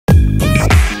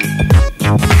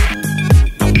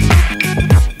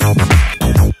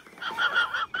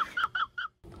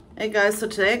Hey guys, so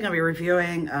today I'm going to be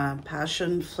reviewing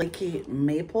Passion Flakie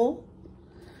Maple.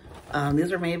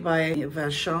 These are made by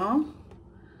Vachon.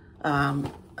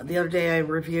 The other day I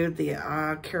reviewed the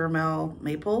caramel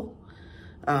maple.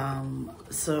 And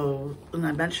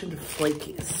I mentioned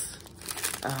flakies.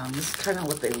 This is kind of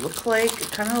what they look like.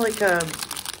 Kind of like a,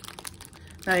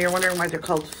 now you're wondering why they're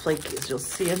called flakies. You'll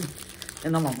see them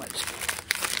in a moment.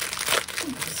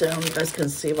 So you guys can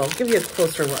see, well, I'll give you a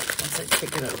closer look once I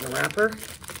take it out of the wrapper.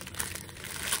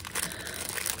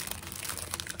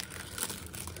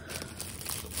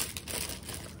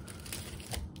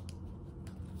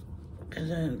 And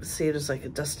then you can see it is like a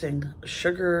dusting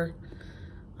sugar.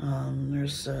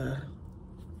 There's the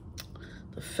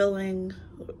filling,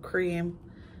 the cream.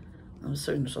 I'm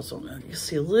assuming there's also, you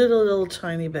see a little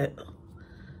tiny bit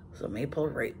of the maple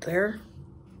right there.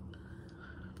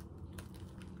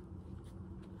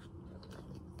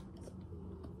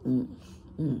 So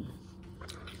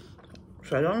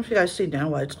I don't know if you guys see now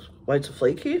why it's a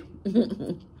flaky. I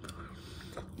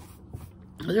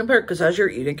think because as you're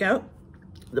eating it,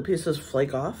 the pieces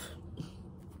flake off.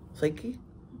 Flaky,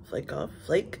 flake off,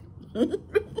 flake.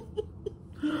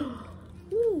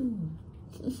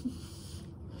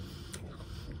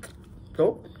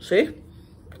 Oh, see?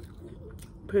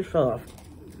 Piece fell off.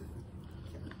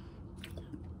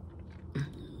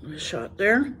 A shot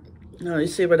there. Now you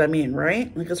see what I mean,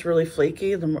 right? Like it's really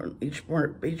flaky the more each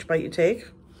bite you take.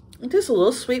 It tastes a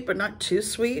little sweet, but not too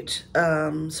sweet.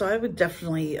 So I would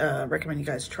definitely recommend you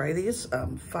guys try these.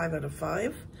 5 out of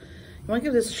 5. You want to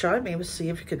give this a shot, maybe see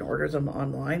if you can order them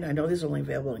online. I know these are only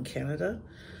available in Canada.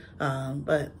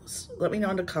 But let me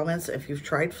know in the comments if you've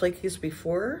tried flakies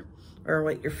before or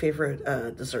what your favorite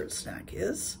dessert snack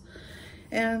is.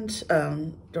 And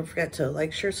don't forget to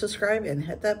like, share, subscribe, and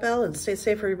hit that bell. And stay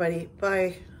safe, everybody.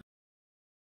 Bye.